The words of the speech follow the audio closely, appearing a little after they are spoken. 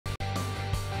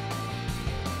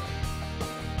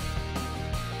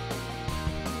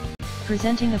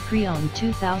Presenting a pre-owned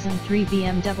 2003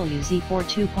 BMW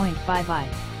Z4 2.5i.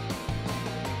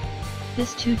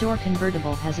 This two-door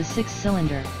convertible has a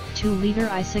 6-cylinder, 2-liter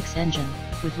i6 engine,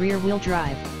 with rear-wheel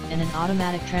drive, and an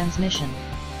automatic transmission.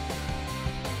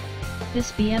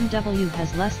 This BMW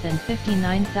has less than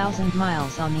 59,000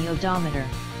 miles on the odometer.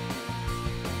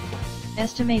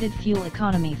 Estimated fuel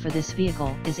economy for this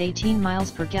vehicle is 18 miles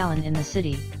per gallon in the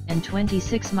city, and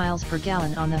 26 miles per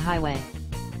gallon on the highway.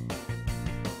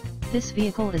 This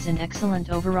vehicle is in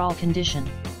excellent overall condition.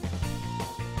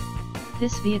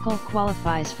 This vehicle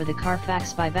qualifies for the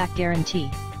Carfax buyback guarantee.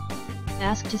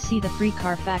 Ask to see the free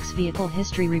Carfax vehicle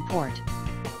history report.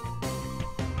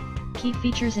 Key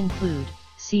features include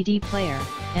CD player,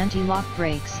 anti-lock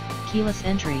brakes, keyless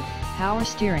entry, power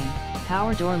steering,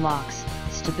 power door locks,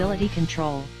 stability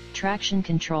control, traction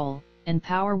control, and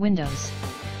power windows.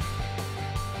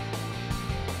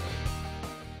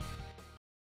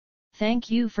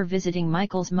 Thank you for visiting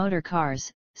Michael's Motor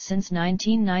Cars. Since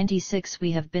 1996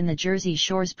 we have been the Jersey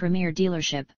Shore's premier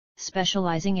dealership,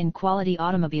 specializing in quality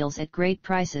automobiles at great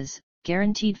prices,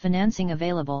 guaranteed financing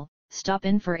available. Stop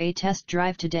in for a test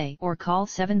drive today or call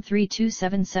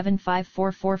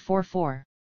 732-775-4444.